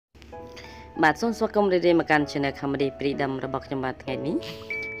បាទសូមស្វាគមន៍រីមកកាន់ Channel Comedy Freedom របស់ខ្ញុំបាទថ្ងៃនេះ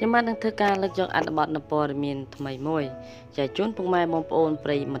ខ្ញុំបាននឹងធ្វើការលើកយកអត្ថបទនៅព័ត៌មានថ្មីមួយចែកជូនពុកម៉ែបងប្អូនប្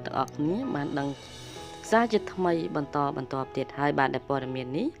រិយមិត្តទាំងអស់គ្នាបានដឹងសារជាថ្មីបន្តទៀតហើយបាទដែលព័ត៌មាន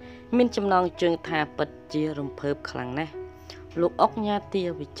នេះមានចំណងជើងថាពិតជារំភើបខ្លាំងណាស់លោកអុកញ៉ាទា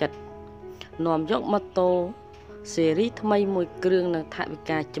វិចិត្រនាំយកម៉ូតូស៊េរីថ្មីមួយគ្រឿងនឹងថវិ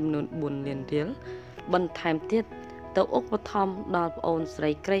កាចំនួន4លានរៀលបន្ថែមទៀតទៅឧបត្ថម្ភដល់ប្អូនស្រី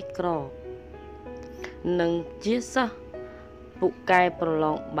ក្រីក្រនិងជាសិស្សពូកែប្រឡ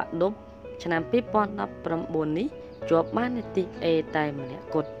ងបាក់ឌុបឆ្នាំ2019នេះជាប់បាននីតិ A តែម្នាក់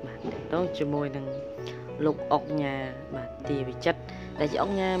គត់បាទតងជាមួយនឹងលោកអុកញ៉ាបាទទាវិចិត្រដែលជាអុ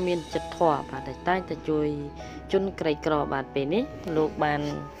កញ៉ាមានចិត្តធម៌បាទតែតែងតែជួយជនក្រីក្របាទពេលនេះលោកបាន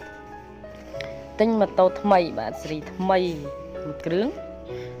ទិញម៉ូតូថ្មីបាទស៊េរីថ្មីមួយគ្រឿង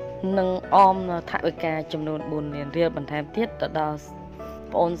និងអមថវិកាចំនួន4លានរៀលបន្ថែមទៀតទៅដល់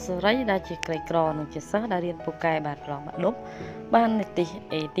ប្អូនស្រីដែលជាក្រីក្រនិងជាសិស្សដែលរៀនពូកែបាទប្រឡងបាក់ឌុបបាននីតិ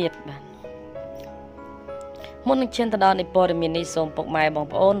A ទៀតបាទមុននឹងឈានទៅដល់នៃព័ត៌មាននេះសូមពុកម៉ែបង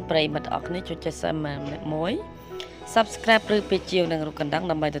ប្អូនប្រិយមិត្តអរគ្នាជួយចុច Subscribe ឬពេជាវនឹងរូបកណ្ដឹង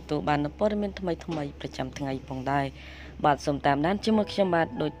ដើម្បីទទួលបាននូវព័ត៌មានថ្មីប្រចាំថ្ងៃផងដែរបាទសូមតាមដានជាមួយខ្ញុំបាទ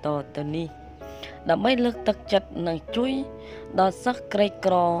ដូចតទៅនេះដើម្បីលើកទឹកចិត្តនិងជួយដល់សិស្សក្រី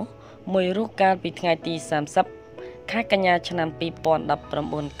ក្រមួយរូបកាលពីថ្ងៃទី30ខែកញ្ញាឆ្នាំ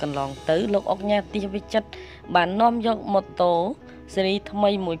2019កន្លងទៅលោកអុកញ៉ាទាវិចិត្របាននាំយកម៉ូតូស៊េរីថ្មី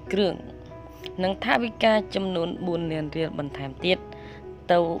មួយគ្រឿងនិងថវិកាចំនួន4លានរៀលបន្ថែមទៀត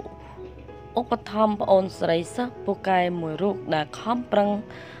ទៅឧបត្ថម្ភប្អូនស្រីសិស្សពូកែមួយរូបដែលខំប្រឹង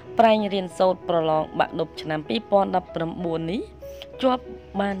ប្រែងរៀនសូត្រប្រឡងបាក់ឌុបឆ្នាំ2019នេះជាប់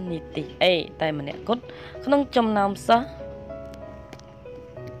បាននីតិ A តែម្នាក់គត់ក្នុងចំណោមសិស្ស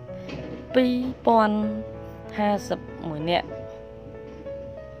2051នាក់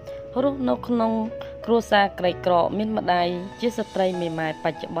រស់នៅក្នុងគ្រួសារក្រីក្រមានម្ដាយជាស្ត្រីមេម៉ាយប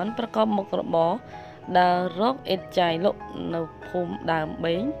ច្ចុប្បន្នប្រកបមុខរបរដើររកអេតចាយលុកនៅភូមិដើម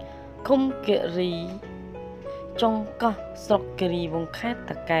បេងឃុំគិរីចុងកោះស្រុកគិរីវង្សខេត្ត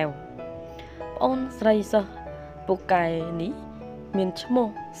តាកែវប្អូនស្រីសិស្សពូកែនេះមានឈ្មោះ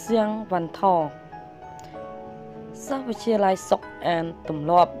សៀងវ៉ាន់ថសិស្សវិទ្យាល័យសុកអានទម្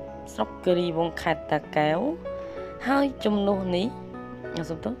លាប់ស្រុកគិរីវង្សខេត្តតាកែវហើយជំនួសនេះ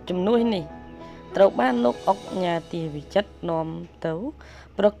ត្រូវបានលោកអុកញ៉ាទាវិចិត្រនាំទៅ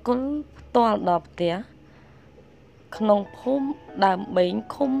ប្រគល់ផ្ទាល់ដល់ផ្ទះក្នុងភូមិដើមបេង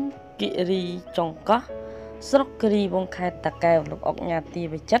ឃុំគិរីចុងកោះស្រុកគិរីវង្សខេត្តតាកែវលោកអុកញ៉ាទា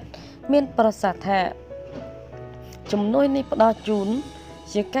វិចិត្រមានប្រសាសន៍ថាជំនួយនេះផ្ដល់ជូន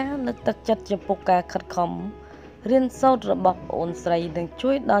ជាការលើកទឹកចិត្តចំពោះការខិតខំរៀនសូត្ររបស់ប្អូនស្រីនិង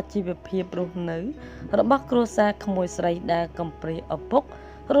ជួយដល់ជីវភាពរស់នៅរបស់គ្រួសារក្មួយស្រីដែលកំព្រាឪពុក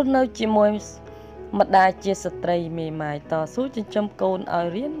រស់នៅជាមួយម្ដាយជាស្ត្រីមេម៉ាយតស៊ូចិញ្ចឹមកូនឲ្យ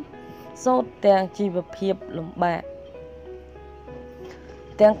រៀនសូត្រទាំងជីវភាពលំបាក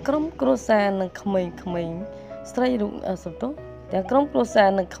ទាំងក្រុមគ្រួសារនិងក្មេងស្រីរូបទាំងក្រុមគ្រួសារ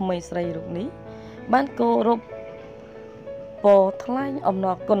និងក្មេងស្រីរូបនេះបានគោរពពោថ្លែងអំណ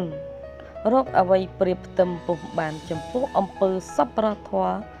រគុណរកអ្វីប្រៀបផ្ទឹមពុំបានចំពោះអំពើសប្បុរសធ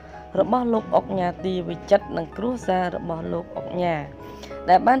ម៌របស់លោកអុកញ៉ាទាវិចិត្រនិងគ្រួសាររបស់លោកអុកញ៉ា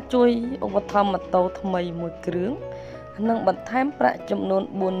ដែលបានជួយឧបត្ថម្ភម៉ូតូថ្មីមួយគ្រឿងនិងបន្ថែមប្រាក់ចំនួន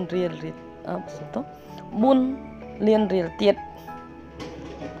4លានរៀលទៀត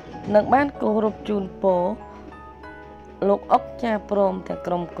និងបានគោរពជូនពរលោកអុកញ៉ាព្រមទាំង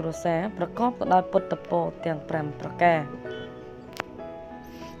ក្រុមគ្រួសារប្រកបទៅដោយពុទ្ធពរទាំង5ប្រការ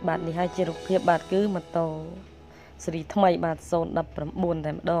បាទនេះហើយជារូបភាពបាទគឺម៉ូតូស៊េរីថ្មីបាទ019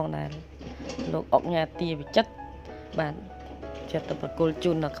តែម្ដងដែលលោកអុកញ៉ាទាវិចិត្របាទចិត្តទៅប្រគល់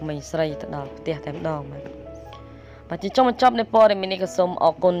ជូនដល់ក្មេងស្រីទៅដល់ផ្ទះតែម្ដងបាទជាចុងបញ្ចប់នៃព័ត៌មាននេះក៏សូមអ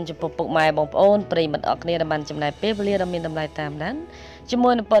រគុណចំពោះពុកម៉ែបងប្អូនប្រិយមិត្តអរគ្នាដែលបានចំណាយពេលវេលាដ៏មានតម្លៃតាមដានជាមួ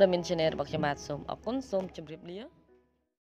យនឹងព័ត៌មាន Channel របស់ខ្ញុំបាទសូមអរគុណសូមជម្រាបលា